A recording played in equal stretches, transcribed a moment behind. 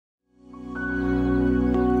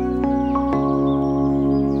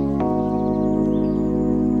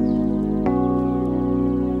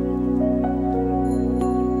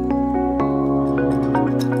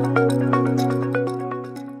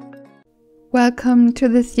Welcome to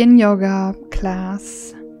this Yin Yoga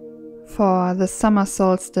class for the summer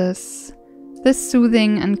solstice. This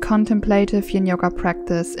soothing and contemplative Yin Yoga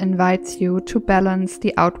practice invites you to balance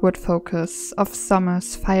the outward focus of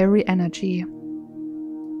summer's fiery energy.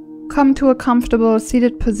 Come to a comfortable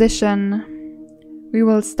seated position. We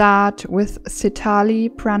will start with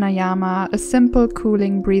Sitali Pranayama, a simple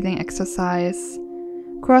cooling breathing exercise.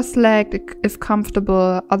 Cross-legged if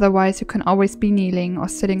comfortable, otherwise you can always be kneeling or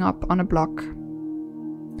sitting up on a block.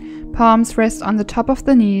 Palms rest on the top of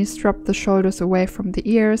the knees, drop the shoulders away from the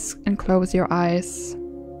ears and close your eyes.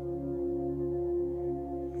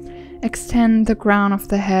 Extend the crown of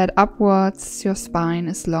the head upwards, your spine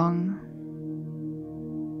is long.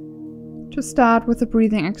 To start with the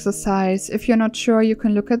breathing exercise, if you're not sure, you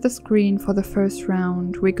can look at the screen for the first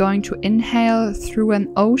round. We're going to inhale through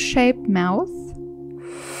an O-shaped mouth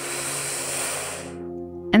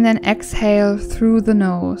and then exhale through the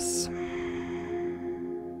nose.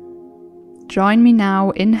 Join me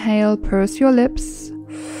now. Inhale, purse your lips.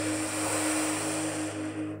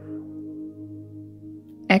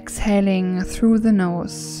 Exhaling through the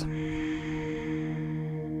nose.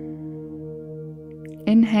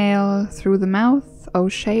 Inhale through the mouth,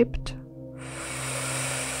 O-shaped.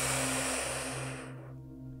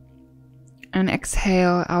 And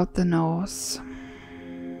exhale out the nose.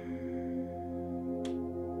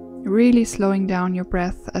 Really slowing down your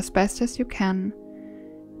breath as best as you can.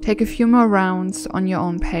 Take a few more rounds on your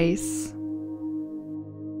own pace.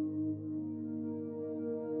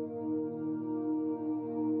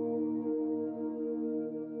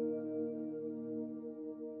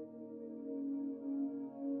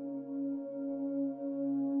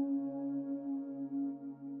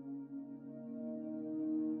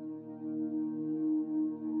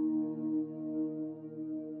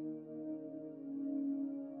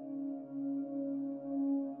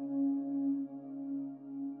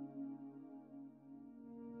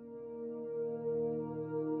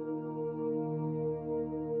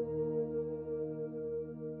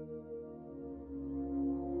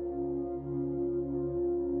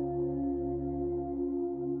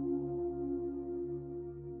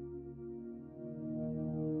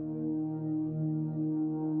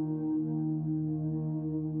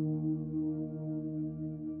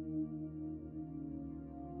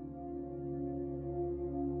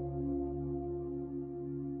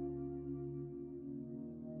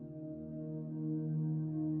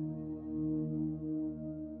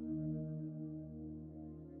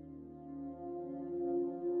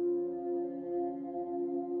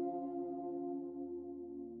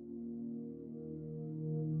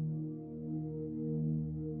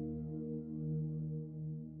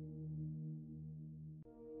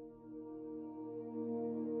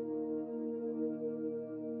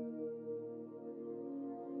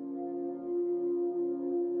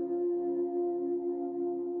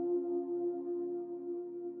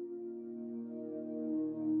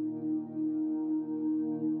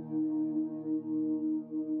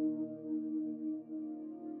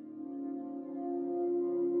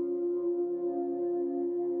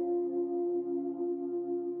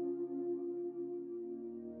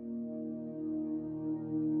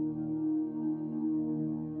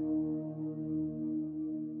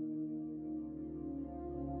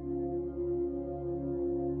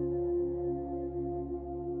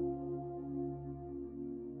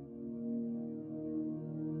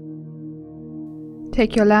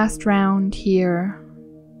 Take your last round here.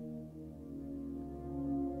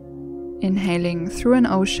 Inhaling through an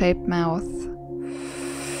O-shaped mouth.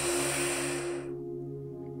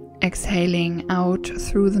 Exhaling out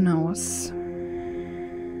through the nose.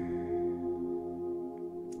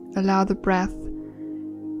 Allow the breath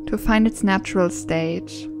to find its natural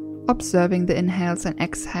state, observing the inhales and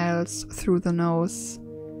exhales through the nose.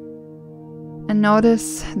 And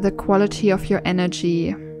notice the quality of your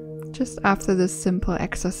energy just after this simple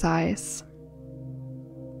exercise.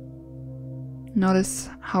 Notice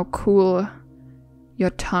how cool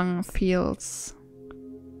your tongue feels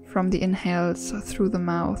from the inhales through the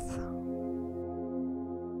mouth.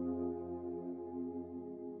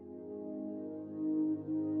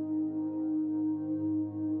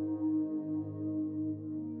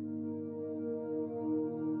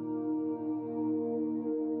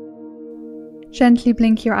 Gently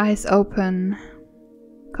blink your eyes open.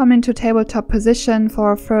 Come into tabletop position for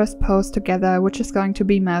our first pose together, which is going to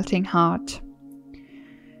be melting heart.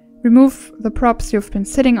 Remove the props you've been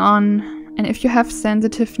sitting on, and if you have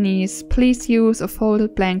sensitive knees, please use a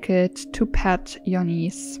folded blanket to pat your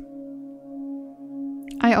knees.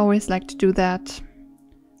 I always like to do that,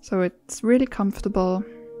 so it's really comfortable.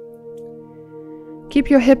 Keep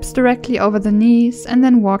your hips directly over the knees and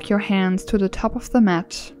then walk your hands to the top of the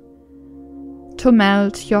mat to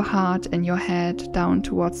melt your heart and your head down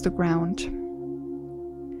towards the ground.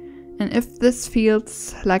 And if this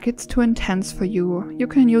feels like it's too intense for you, you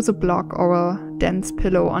can use a block or a dense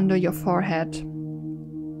pillow under your forehead.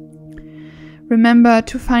 Remember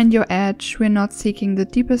to find your edge. We're not seeking the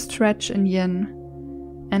deepest stretch in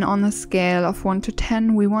yin. And on a scale of 1 to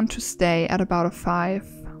 10, we want to stay at about a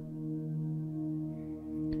 5.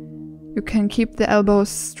 You can keep the elbows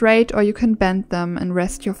straight or you can bend them and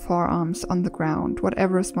rest your forearms on the ground,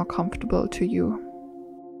 whatever is more comfortable to you.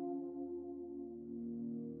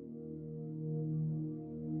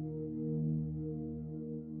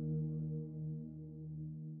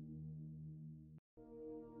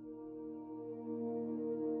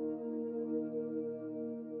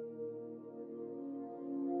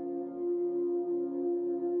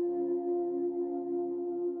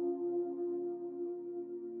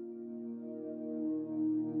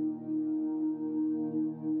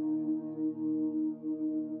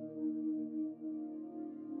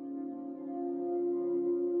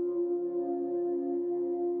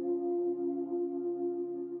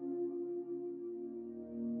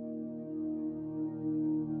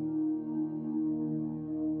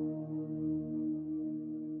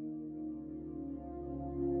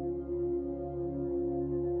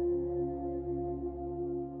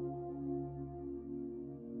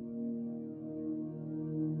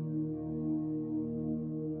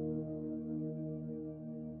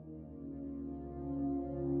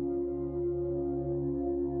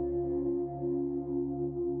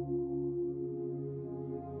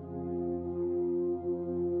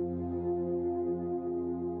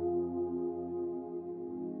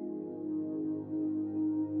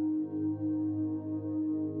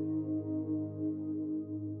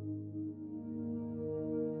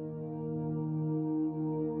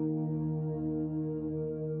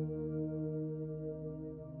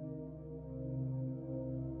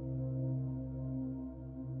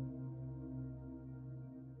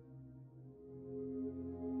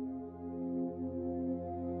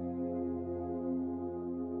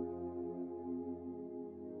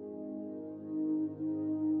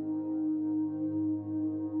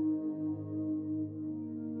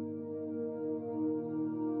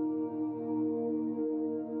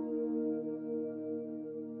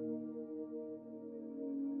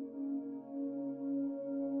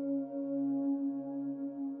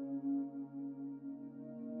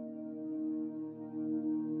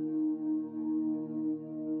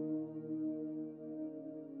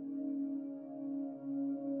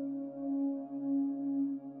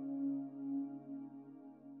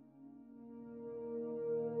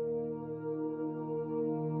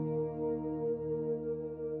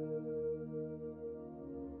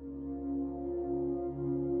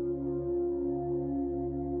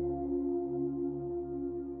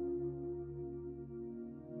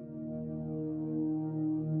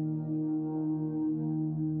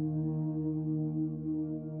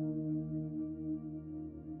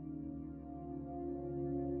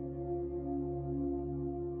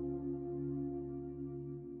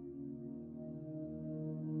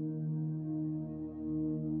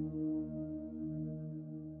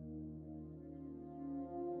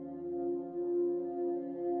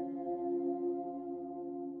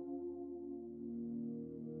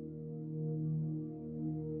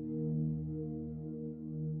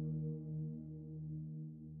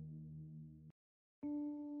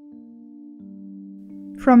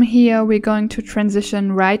 From here, we're going to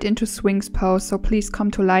transition right into Swings pose, so please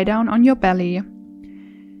come to lie down on your belly.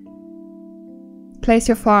 Place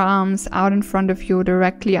your forearms out in front of you,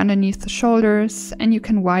 directly underneath the shoulders, and you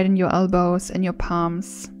can widen your elbows and your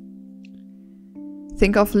palms.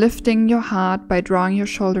 Think of lifting your heart by drawing your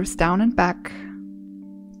shoulders down and back,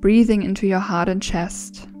 breathing into your heart and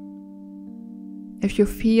chest. If you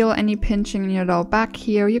feel any pinching in your low back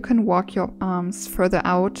here, you can walk your arms further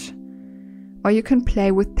out, or you can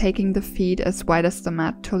play with taking the feet as wide as the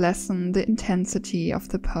mat to lessen the intensity of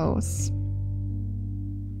the pose.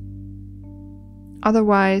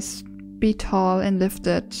 Otherwise, be tall and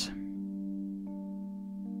lifted,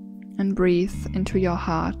 and breathe into your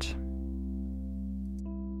heart.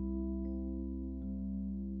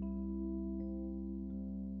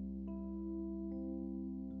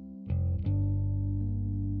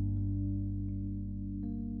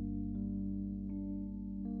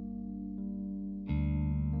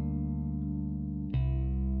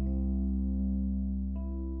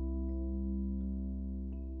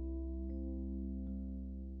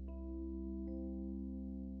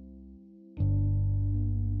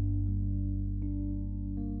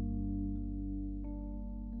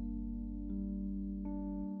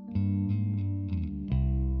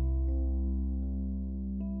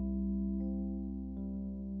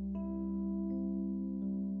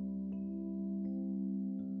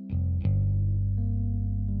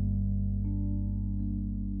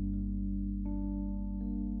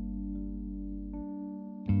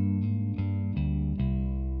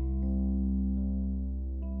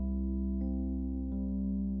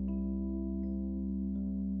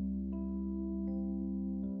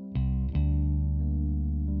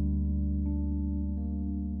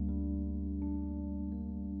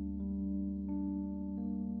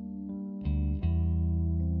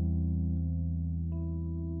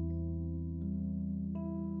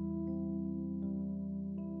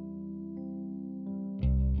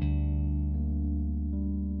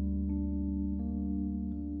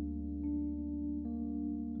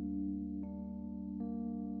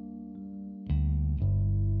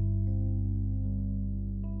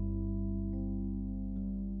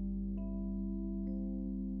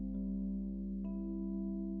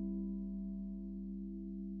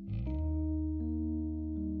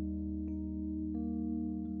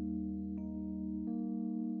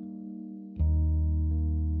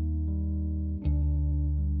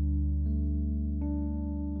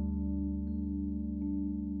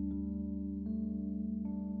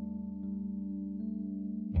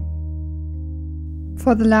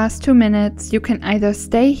 For the last 2 minutes, you can either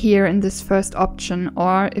stay here in this first option,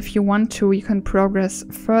 or if you want to, you can progress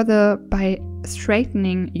further by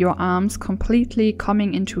straightening your arms completely,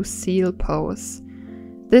 coming into seal pose.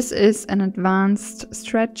 This is an advanced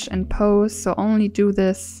stretch and pose, so only do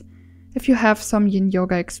this if you have some yin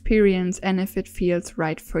yoga experience and if it feels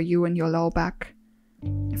right for you in your low back.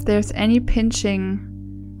 If there's any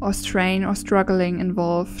pinching or strain or struggling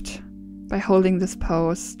involved by holding this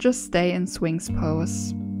pose, just stay in swings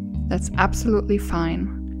pose. That's absolutely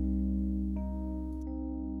fine.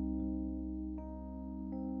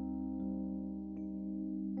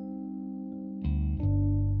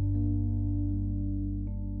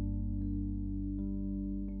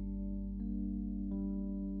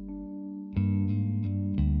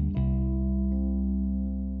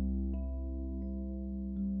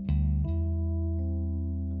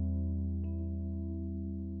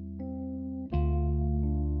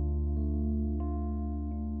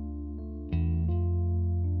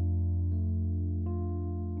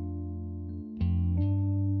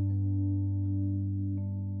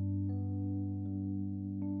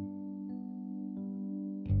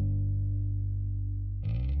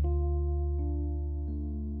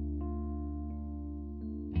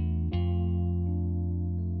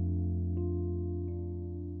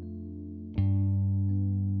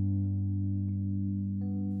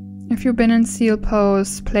 If you've been in seal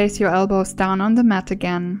pose, place your elbows down on the mat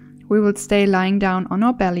again. We will stay lying down on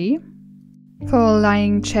our belly. For a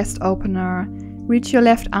lying chest opener, reach your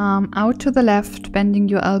left arm out to the left, bending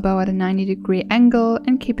your elbow at a 90-degree angle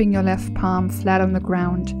and keeping your left palm flat on the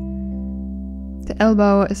ground. The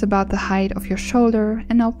elbow is about the height of your shoulder,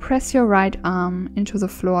 and now press your right arm into the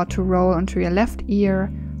floor to roll onto your left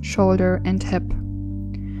ear, shoulder and hip.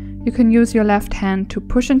 You can use your left hand to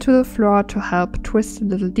push into the floor to help twist a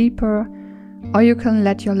little deeper, or you can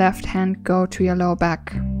let your left hand go to your low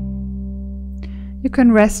back. You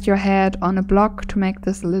can rest your head on a block to make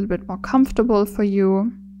this a little bit more comfortable for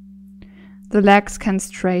you. The legs can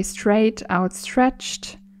stay straight,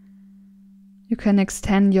 outstretched. You can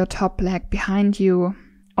extend your top leg behind you,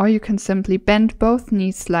 or you can simply bend both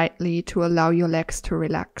knees slightly to allow your legs to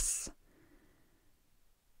relax.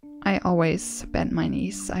 I always bend my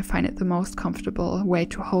knees. I find it the most comfortable way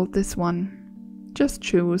to hold this one. Just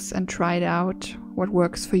choose and try it out, what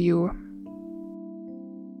works for you.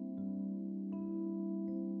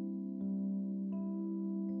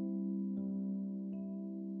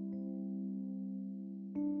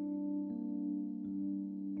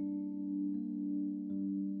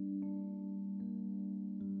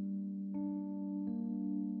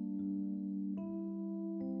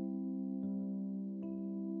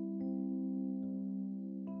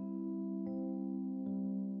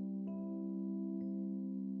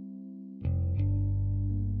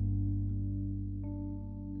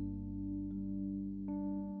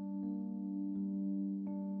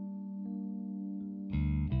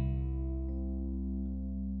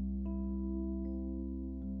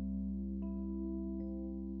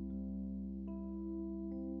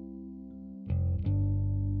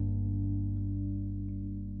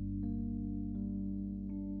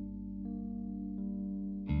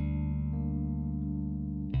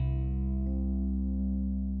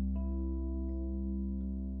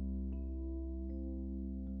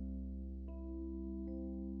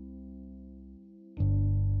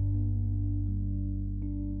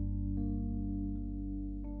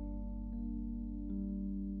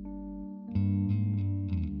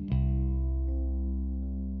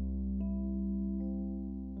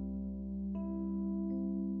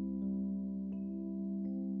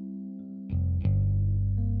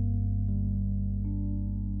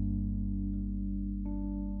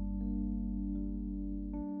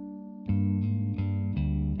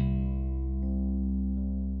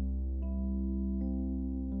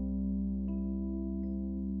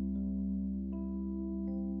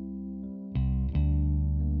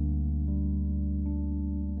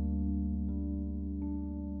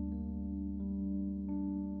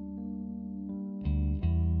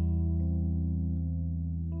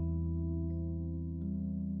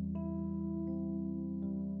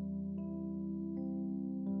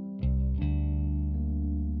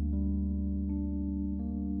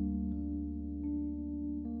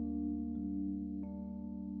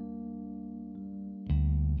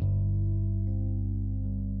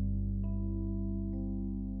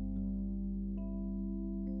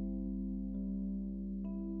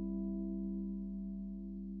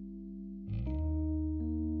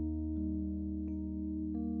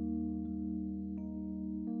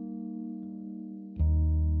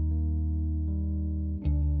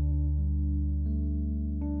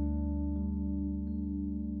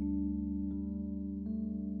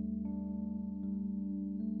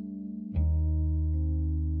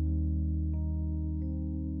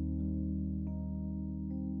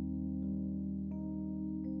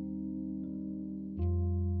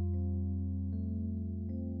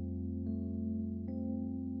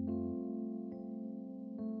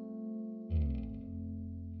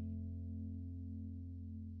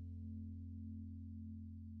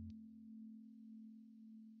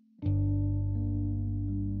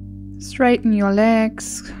 Straighten your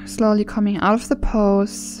legs, slowly coming out of the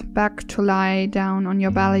pose, back to lie down on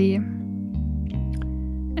your belly.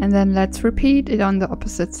 And then let's repeat it on the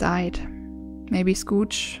opposite side. Maybe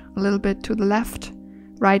scooch a little bit to the left,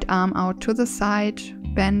 right arm out to the side,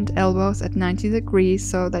 bend elbows at 90 degrees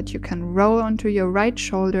so that you can roll onto your right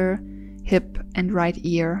shoulder, hip and right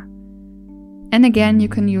ear. And again, you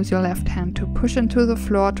can use your left hand to push into the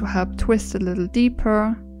floor to help twist a little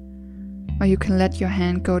deeper, or you can let your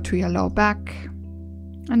hand go to your low back,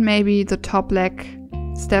 and maybe the top leg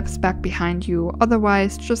steps back behind you.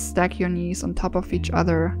 Otherwise, just stack your knees on top of each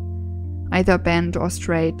other, either bent or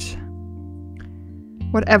straight,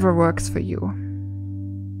 whatever works for you.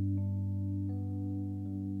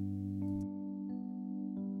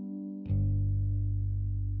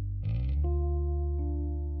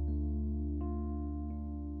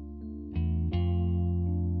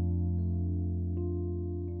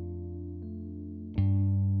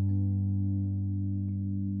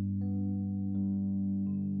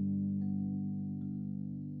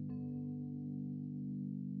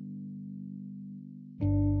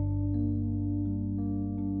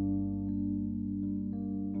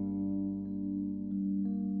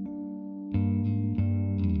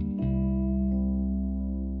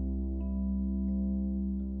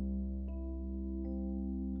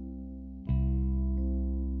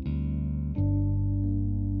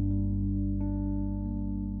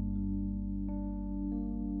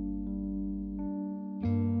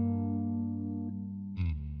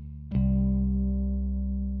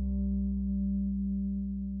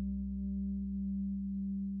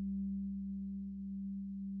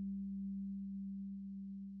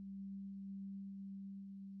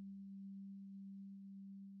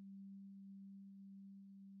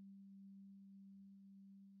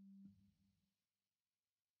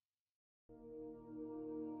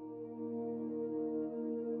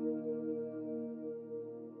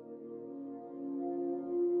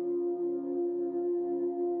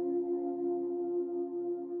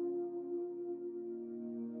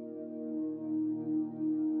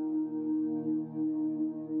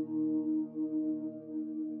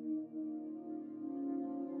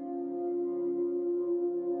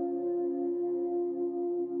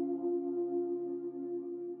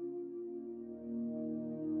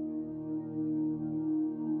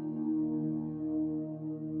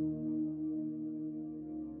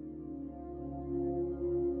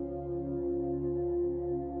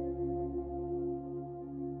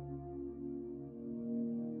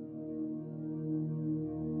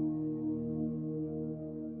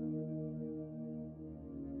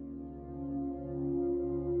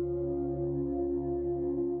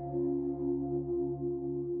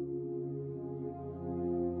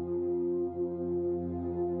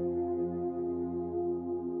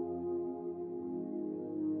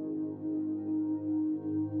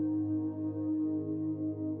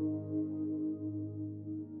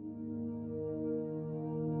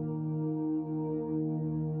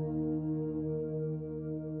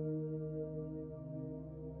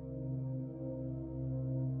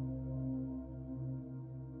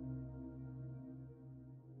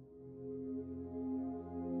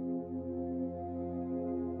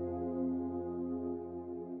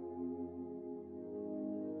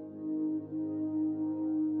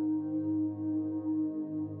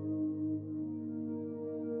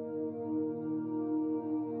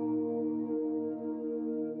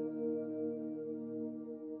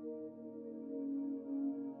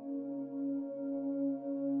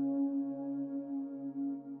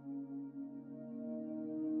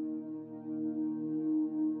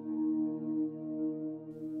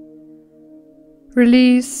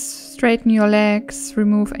 Release, straighten your legs,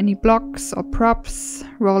 remove any blocks or props,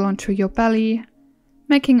 roll onto your belly,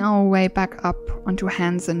 making our way back up onto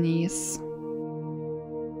hands and knees.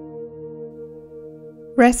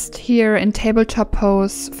 Rest here in tabletop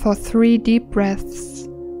pose for 3 deep breaths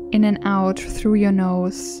in and out through your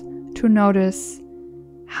nose to notice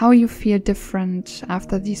how you feel different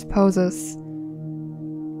after these poses.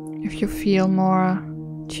 If you feel more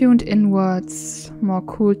tuned inwards, more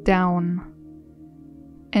cooled down,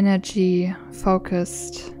 energy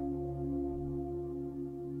focused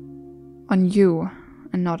on you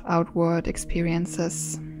and not outward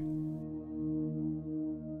experiences.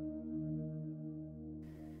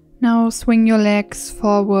 Now swing your legs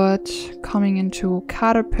forward, coming into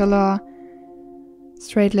caterpillar,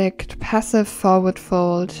 straight-legged passive forward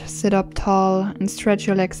fold. Sit up tall and stretch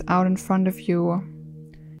your legs out in front of you.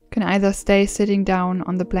 You can either stay sitting down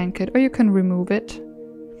on the blanket or you can remove it.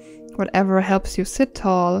 Whatever helps you sit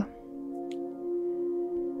tall.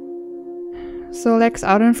 So legs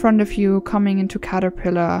out in front of you, coming into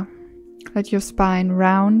caterpillar. Let your spine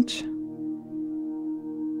round.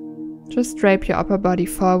 Just drape your upper body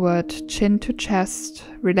forward, chin to chest.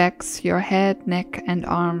 Relax your head, neck and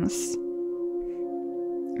arms.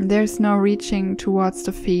 There's no reaching towards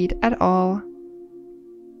the feet at all.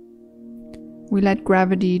 We let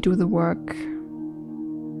gravity do the work.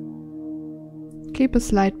 Keep a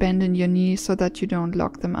slight bend in your knees so that you don't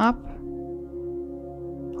lock them up.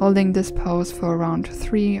 Holding this pose for around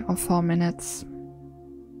 3 or 4 minutes.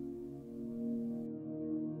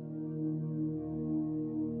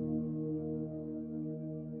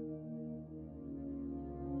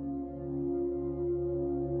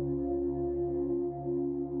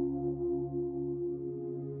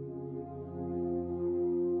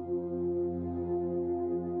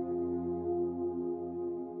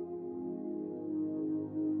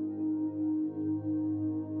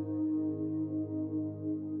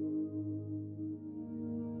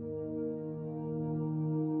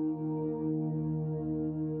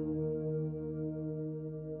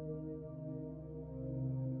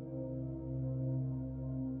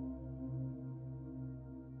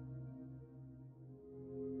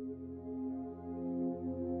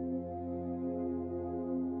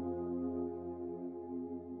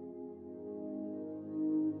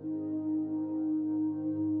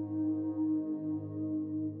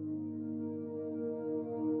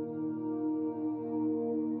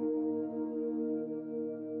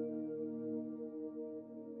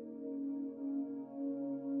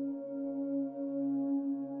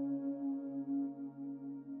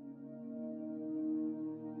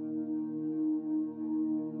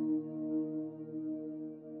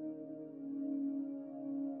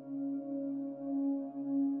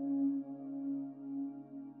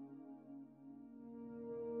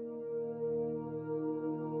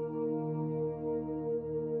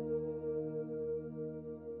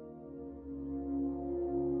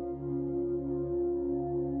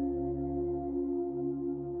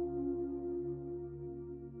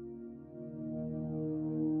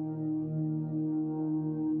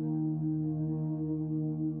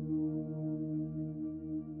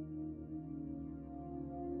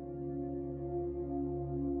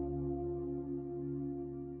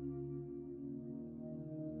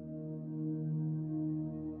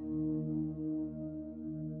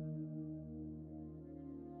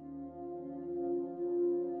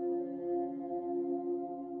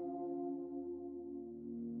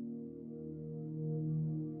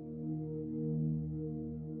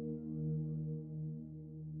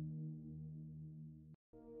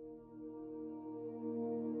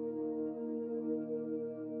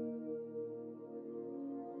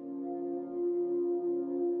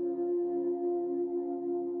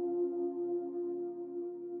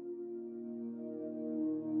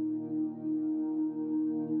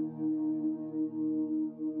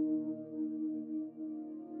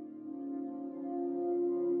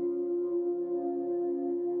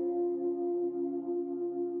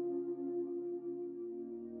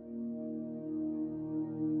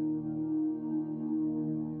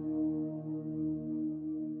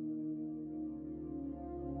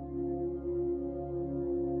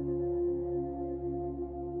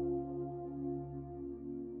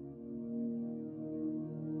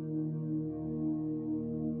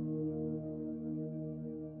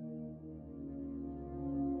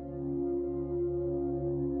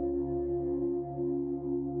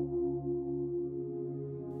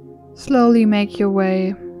 Slowly make your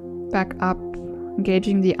way back up,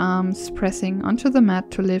 engaging the arms, pressing onto the mat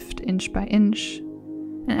to lift inch by inch.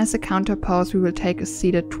 And as a counter pose, we will take a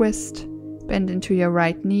seated twist, bend into your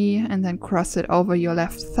right knee and then cross it over your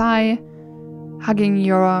left thigh, hugging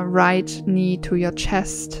your right knee to your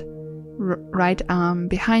chest, right arm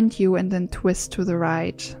behind you and then twist to the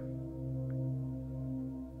right.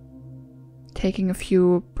 Taking a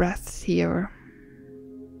few breaths here.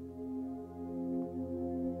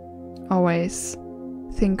 Always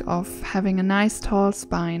think of having a nice tall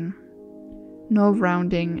spine, no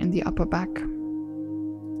rounding in the upper back.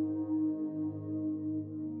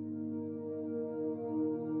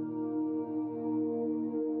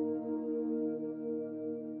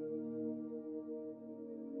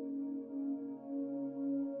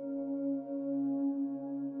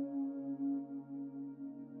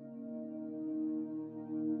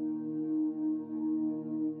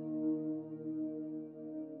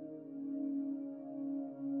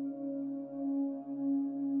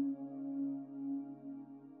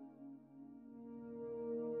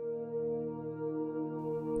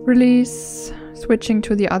 Release, switching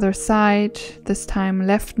to the other side, this time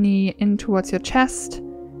left knee in towards your chest,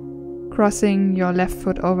 crossing your left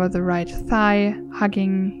foot over the right thigh,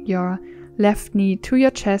 hugging your left knee to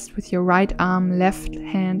your chest with your right arm, left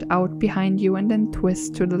hand out behind you, and then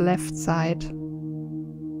twist to the left side.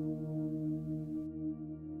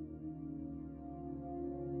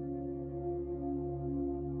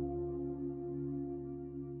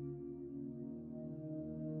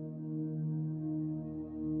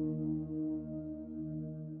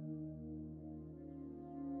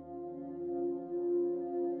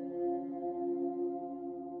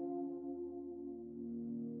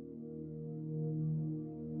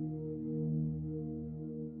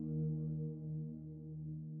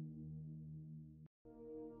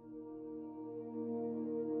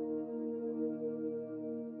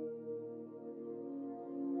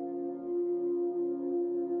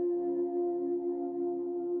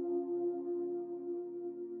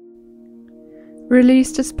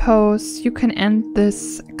 Release this pose. You can end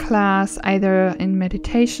this class either in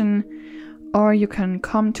meditation, or you can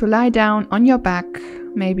come to lie down on your back,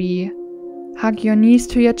 maybe hug your knees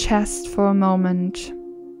to your chest for a moment,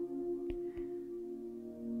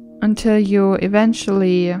 until you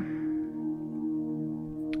eventually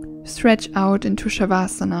stretch out into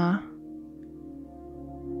Shavasana.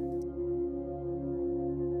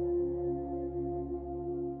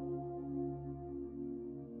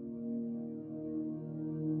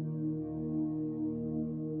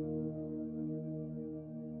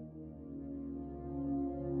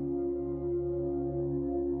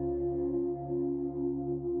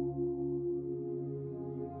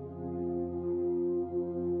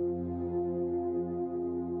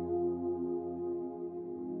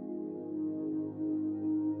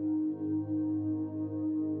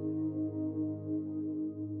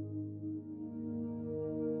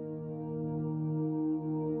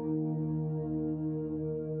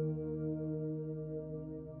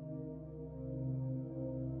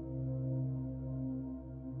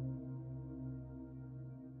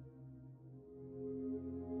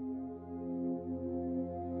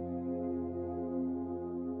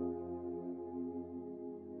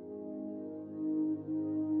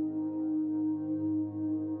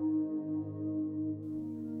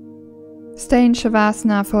 Stay in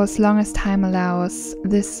Shavasana for as long as time allows.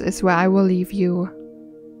 This is where I will leave you.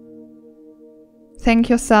 Thank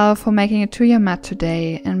yourself for making it to your mat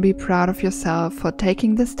today, and be proud of yourself for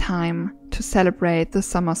taking this time to celebrate the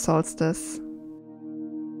summer solstice.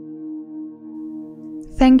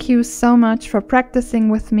 Thank you so much for practicing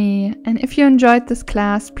with me, and if you enjoyed this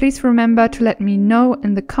class, please remember to let me know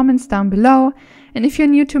in the comments down below, and if you're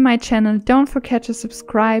new to my channel, don't forget to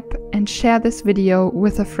subscribe and share this video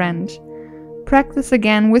with a friend. Practice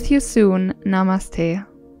again with you soon. Namaste.